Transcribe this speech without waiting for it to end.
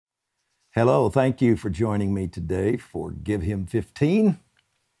Hello, thank you for joining me today for Give Him 15.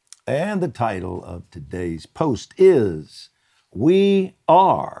 And the title of today's post is We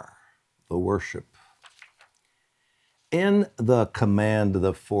Are the Worship. In the command of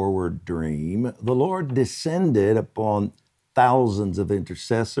the forward dream, the Lord descended upon thousands of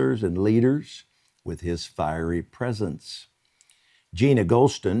intercessors and leaders with his fiery presence. Gina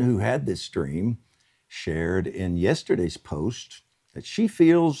Golston, who had this dream, shared in yesterday's post that she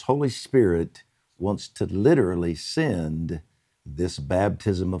feels Holy Spirit wants to literally send this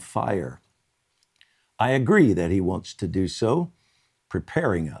baptism of fire. I agree that he wants to do so,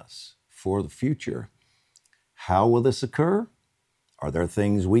 preparing us for the future. How will this occur? Are there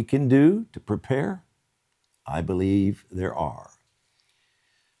things we can do to prepare? I believe there are.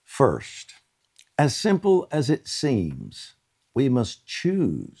 First, as simple as it seems, we must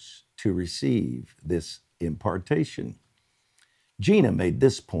choose to receive this impartation. Gina made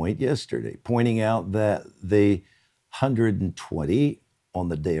this point yesterday, pointing out that the 120 on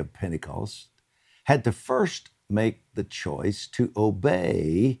the day of Pentecost had to first make the choice to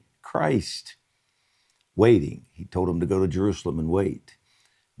obey Christ. Waiting, he told them to go to Jerusalem and wait.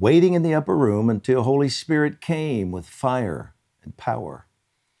 Waiting in the upper room until Holy Spirit came with fire and power.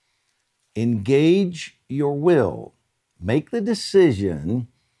 Engage your will. Make the decision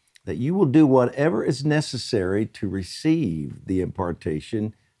that you will do whatever is necessary to receive the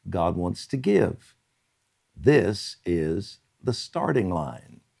impartation God wants to give. This is the starting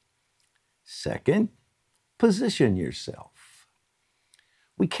line. Second, position yourself.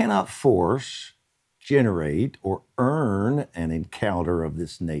 We cannot force, generate, or earn an encounter of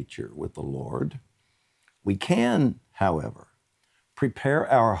this nature with the Lord. We can, however, prepare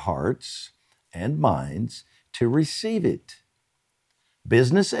our hearts and minds to receive it.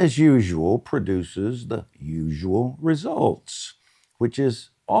 Business as usual produces the usual results, which is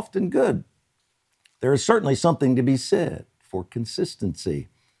often good. There is certainly something to be said for consistency.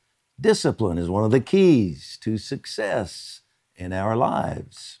 Discipline is one of the keys to success in our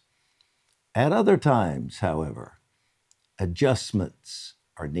lives. At other times, however, adjustments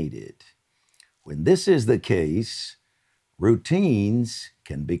are needed. When this is the case, routines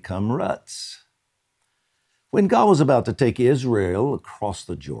can become ruts. When God was about to take Israel across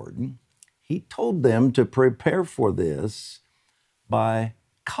the Jordan, he told them to prepare for this by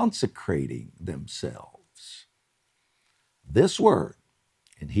consecrating themselves. This word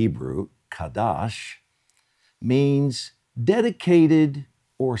in Hebrew, kadash, means dedicated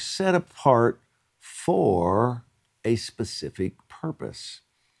or set apart for a specific purpose.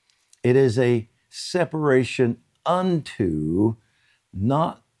 It is a separation unto,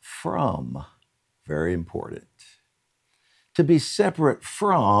 not from. Very important. To be separate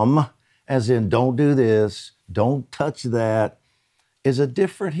from, as in don't do this, don't touch that, is a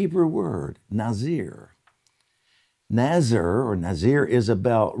different Hebrew word, nazir. Nazir is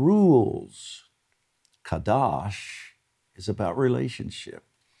about rules. Kadash is about relationship.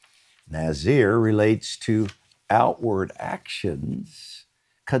 Nazir relates to outward actions.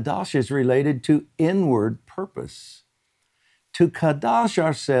 Kadash is related to inward purpose. To kadash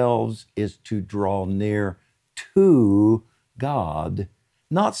ourselves is to draw near to God,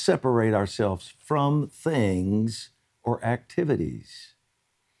 not separate ourselves from things or activities.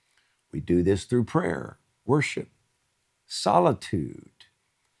 We do this through prayer, worship, solitude,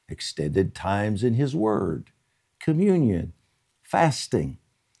 extended times in His Word, communion, fasting,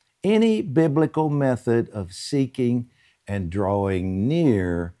 any biblical method of seeking and drawing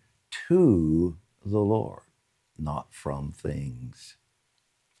near to the Lord, not from things.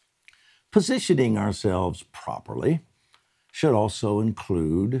 Positioning ourselves properly should also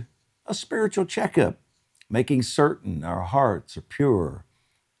include a spiritual checkup, making certain our hearts are pure.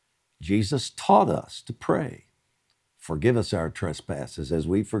 Jesus taught us to pray, forgive us our trespasses as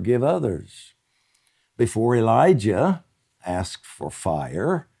we forgive others. Before Elijah asked for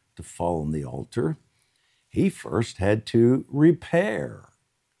fire to fall on the altar, he first had to repair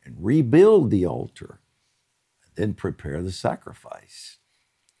and rebuild the altar, then prepare the sacrifice.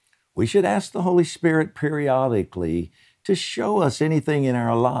 We should ask the Holy Spirit periodically to show us anything in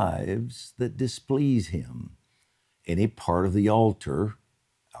our lives that displease Him, any part of the altar,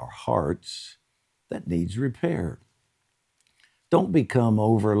 our hearts, that needs repair. Don't become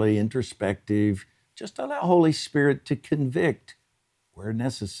overly introspective. Just allow Holy Spirit to convict where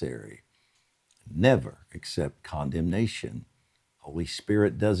necessary. Never accept condemnation. Holy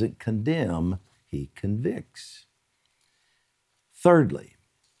Spirit doesn't condemn, He convicts. Thirdly,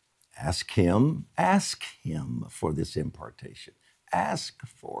 ask Him for this impartation. Ask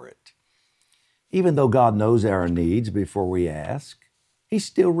for it. Even though God knows our needs before we ask, He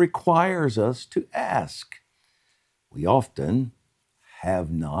still requires us to ask. We often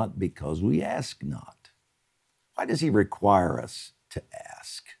have not because we ask not. Why does He require us to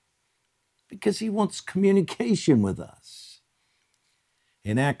ask? Because He wants communication with us.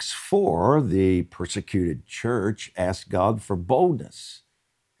 In Acts 4, the persecuted church asked God for boldness,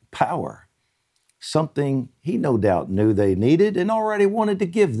 power, something He no doubt knew they needed and already wanted to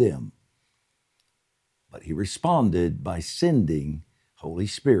give them. But He responded by sending Holy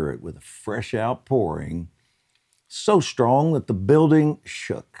Spirit with a fresh outpouring so strong that the building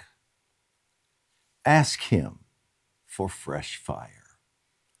shook. Ask Him for fresh fire,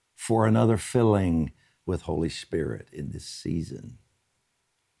 for another filling with Holy Spirit in this season.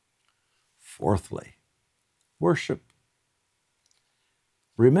 Fourthly, worship.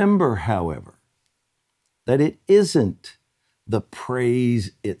 Remember, however, that it isn't the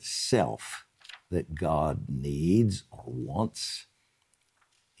praise itself that God needs or wants.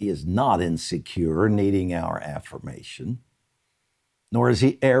 He is not insecure, needing our affirmation, nor is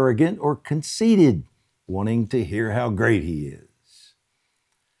He arrogant or conceited, wanting to hear how great He is.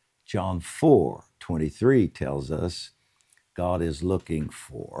 John 4:23 tells us God is looking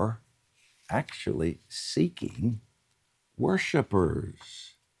for, actually seeking,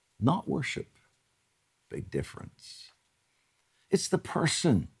 worshipers, not worship. Big difference. It's the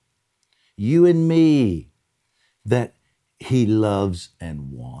person, you and me, that He loves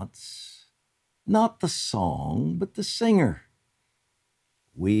and wants, not the song, but the singer.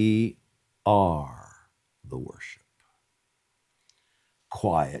 We are the worship.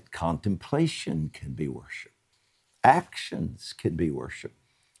 Quiet contemplation can be worship. Actions can be worship.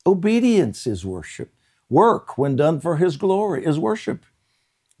 Obedience is worship. Work, when done for His glory, is worship.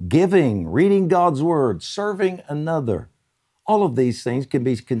 Giving, reading God's word, serving another, all of these things can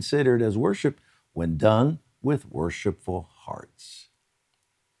be considered as worship when done with worshipful hearts.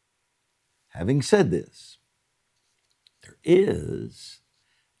 Having said this, there is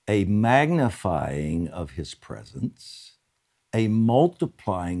a magnifying of His presence, a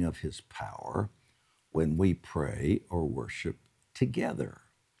multiplying of His power when we pray or worship together.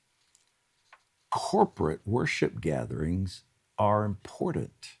 Corporate worship gatherings are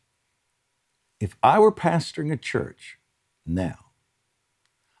important. If I were pastoring a church now,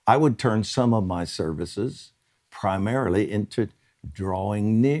 I would turn some of my services primarily into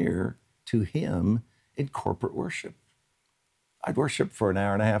drawing near to Him in corporate worship. I'd worship for an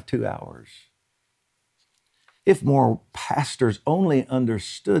hour and a half, 2 hours. If more pastors only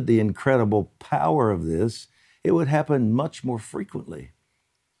understood the incredible power of this, it would happen much more frequently.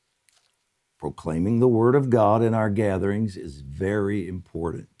 Proclaiming the Word of God in our gatherings is very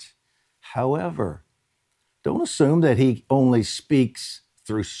important. However, don't assume that He only speaks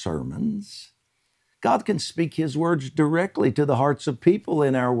through sermons. God can speak His words directly to the hearts of people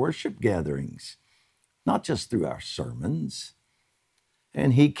in our worship gatherings, not just through our sermons.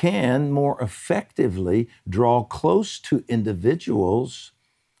 And He can more effectively draw close to individuals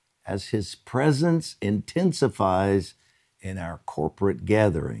as His presence intensifies in our corporate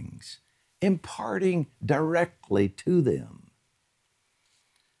gatherings, imparting directly to them.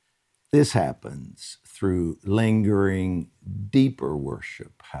 This happens through lingering, deeper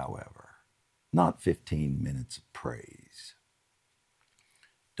worship, however, not 15 minutes of praise.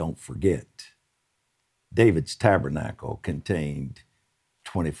 Don't forget, David's tabernacle contained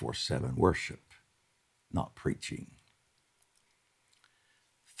 24/7 worship, not preaching.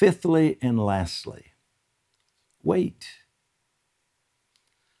 Fifthly and lastly, wait.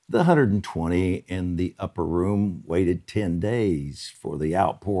 The 120 in the upper room waited 10 days for the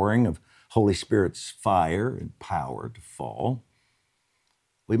outpouring of Holy Spirit's fire and power to fall.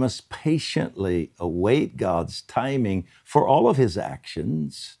 We must patiently await God's timing for all of His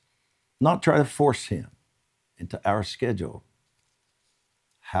actions, not try to force Him into our schedule.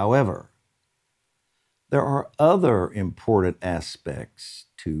 However, there are other important aspects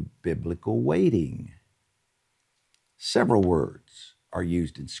to biblical waiting. Several words are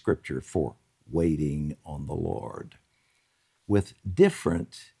used in Scripture for waiting on the Lord, with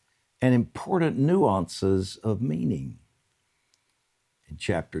different and important nuances of meaning. In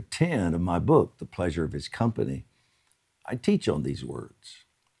chapter 10 of my book, The Pleasure of His Company, I teach on these words.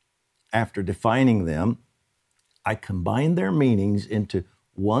 After defining them, I combine their meanings into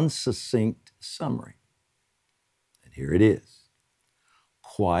one succinct summary. And here it is.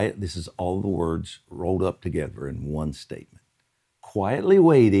 Quiet, this is all the words rolled up together in one statement. Quietly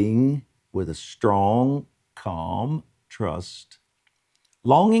waiting with a strong, calm trust,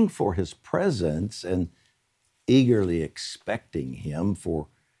 longing for His presence and eagerly expecting Him, for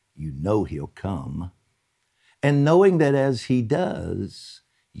you know He'll come, and knowing that as He does,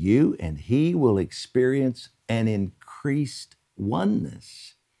 you and He will experience an increased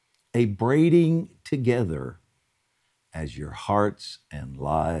oneness, a braiding together as your hearts and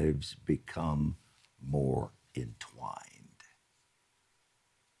lives become more entwined.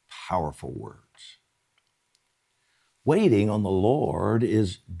 Powerful words. Waiting on the Lord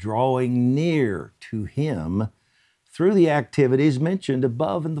is drawing near to Him through the activities mentioned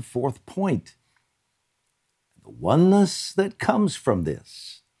above in the fourth point. The oneness that comes from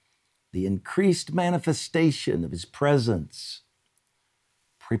this, the increased manifestation of His presence,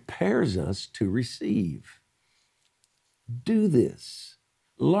 prepares us to receive. Do this.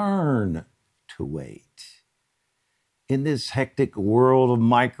 Learn to wait. In this hectic world of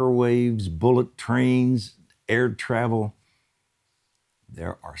microwaves, bullet trains, air travel,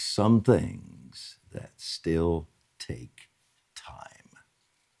 there are some things that still take time.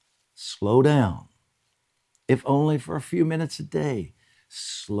 Slow down, if only for a few minutes a day.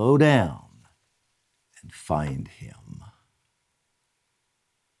 Slow down and find Him.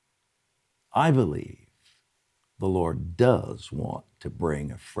 I believe the Lord does want to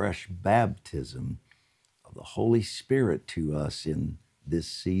bring a fresh baptism of the Holy Spirit to us in this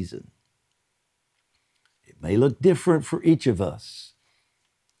season. It may look different for each of us,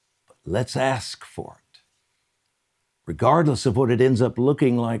 but let's ask for it. Regardless of what it ends up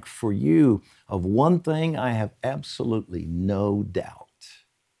looking like for you, of one thing I have absolutely no doubt,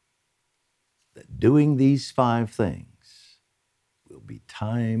 that doing these 5 things will be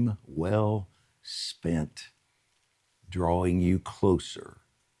time well spent drawing you closer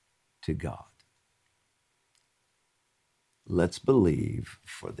to God. Let's believe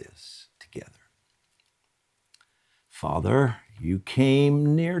for this together. Father, you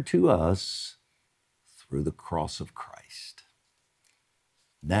came near to us through the cross of Christ.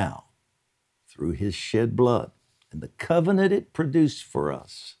 Now, through His shed blood and the covenant it produced for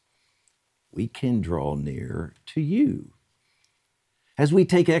us, we can draw near to you. As we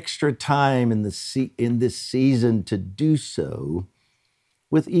take extra time in this season to do so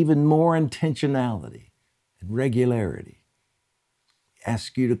with even more intentionality and regularity, we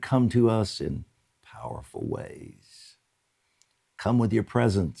ask you to come to us in powerful ways. Come with your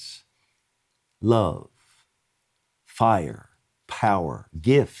presence, love, fire, power,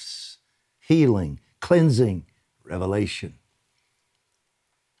 gifts, healing, cleansing, revelation.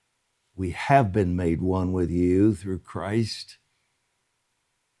 We have been made one with you through Christ.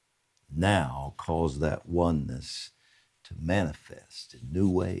 Now cause that oneness to manifest in new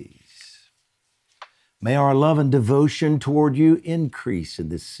ways. May our love and devotion toward you increase in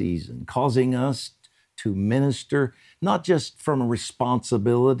this season, causing us to minister not just from a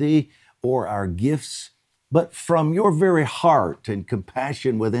responsibility or our gifts, but from your very heart and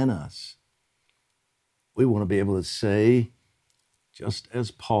compassion within us. We want to be able to say, just as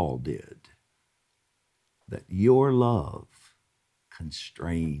Paul did, that your love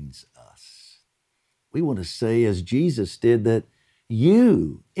constrains us. We want to say, as Jesus did, that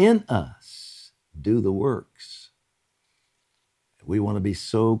you in us do the works. We want to be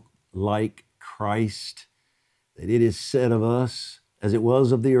so like Christ that it is said of us, as it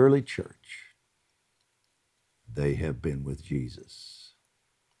was of the early church, they have been with Jesus.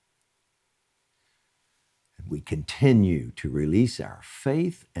 And we continue to release our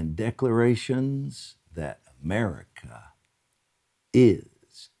faith and declarations that America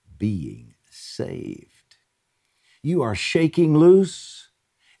is being saved. You are shaking loose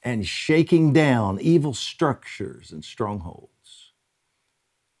and shaking down evil structures and strongholds.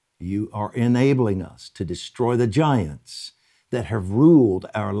 You are enabling us to destroy the giants that have ruled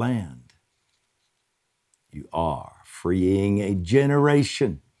our land. You are freeing a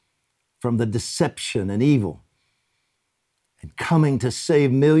generation from the deception and evil and coming to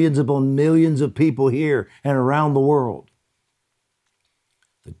save millions upon millions of people here and around the world.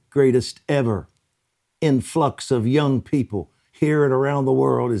 The greatest ever influx of young people here and around the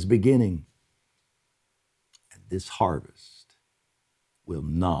world is beginning. And this harvest will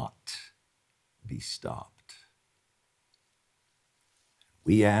not be stopped.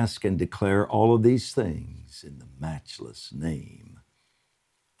 We ask and declare all of these things in the matchless name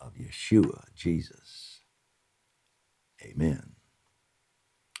of Yeshua, Jesus. Amen.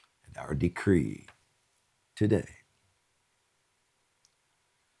 And our decree today.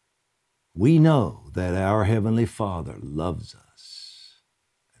 We know that our Heavenly Father loves us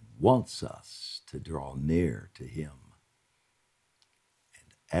and wants us to draw near to Him.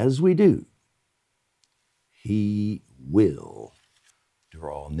 And as we do, He will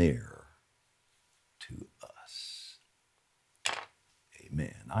draw near to us.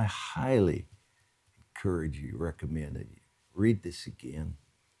 Amen. I highly encourage you, recommend that you read this again,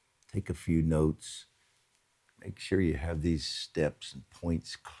 take a few notes, make sure you have these steps and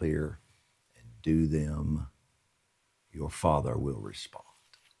points clear, and do them. Your Father will respond.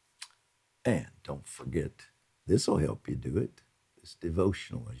 And don't forget, this will help you do it. This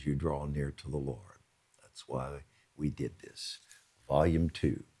devotional as you draw near to the Lord. That's why we did this. Volume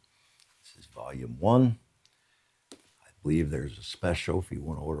 2. This is Volume 1. I believe there's a special if you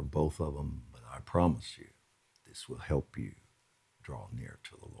want to order both of them, but I promise you, this will help you draw near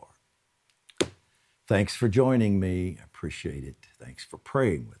to the Lord. Thanks for joining me. I appreciate it. Thanks for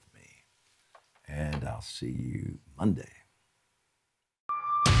praying with me. And I'll see you Monday.